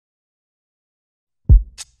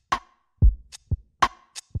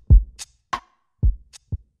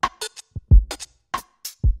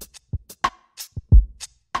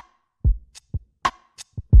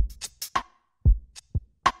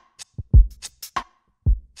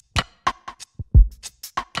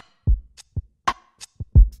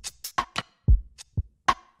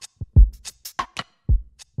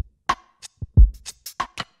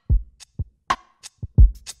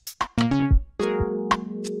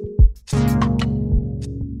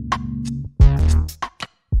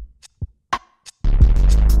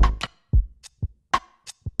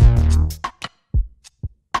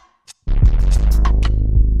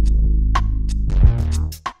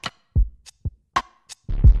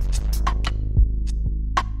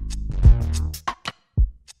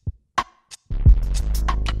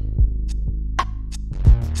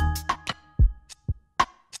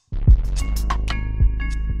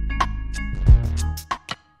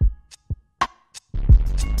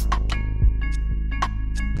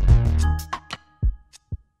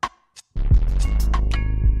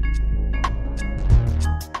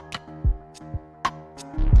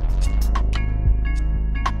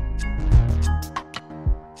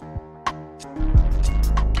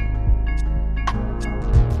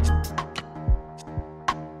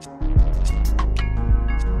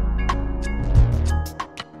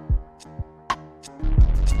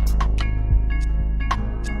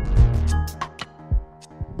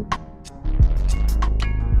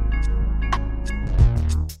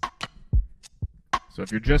So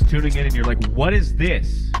if you're just tuning in and you're like, what is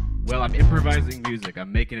this? Well, I'm improvising music.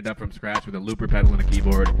 I'm making it up from scratch with a looper pedal and a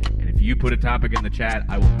keyboard. And if you put a topic in the chat,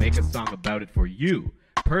 I will make a song about it for you.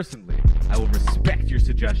 Personally, I will respect your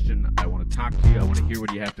suggestion. I want to talk to you. I want to hear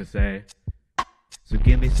what you have to say. So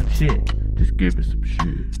give me some shit. Just give me some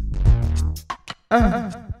shit.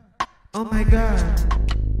 Oh my God.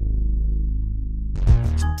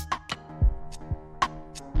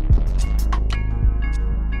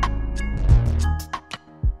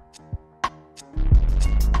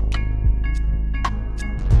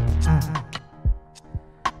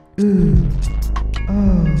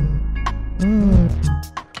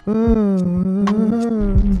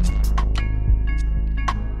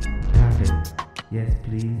 Yes,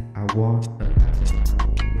 please, I want a topic.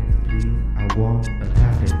 Yes, please, I want a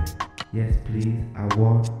topic. Yes, please, I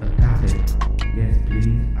want a topic. Yes,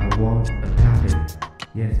 please, I want a topic.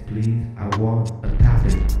 Yes, please, I want a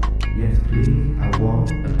topic. Yes, please, I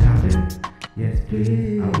want a topic. Yes,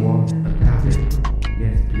 please, I want a topic.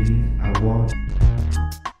 Yes, please, I want.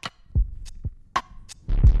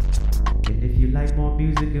 If you like more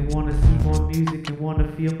music and want to see more music and want to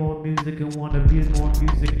feel more music and want to build more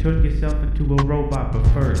music, turn yourself into a robot. But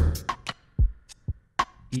first,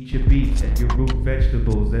 eat your beets and your root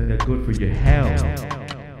vegetables, and they're good for your health.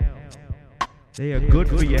 They are good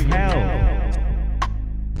for your health.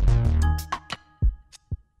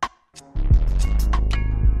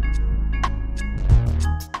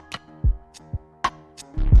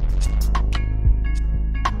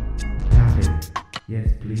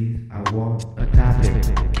 Yes, please, I want a topic.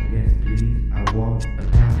 Yes, please, I want a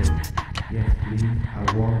topic. Yes, please,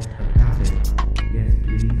 I want a topic. Yes,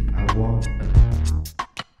 please, I want a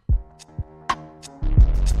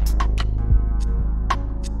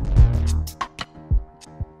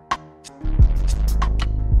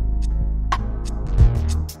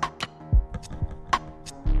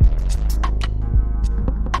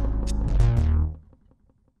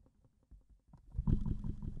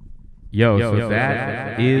Yo, so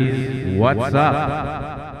that is what's up.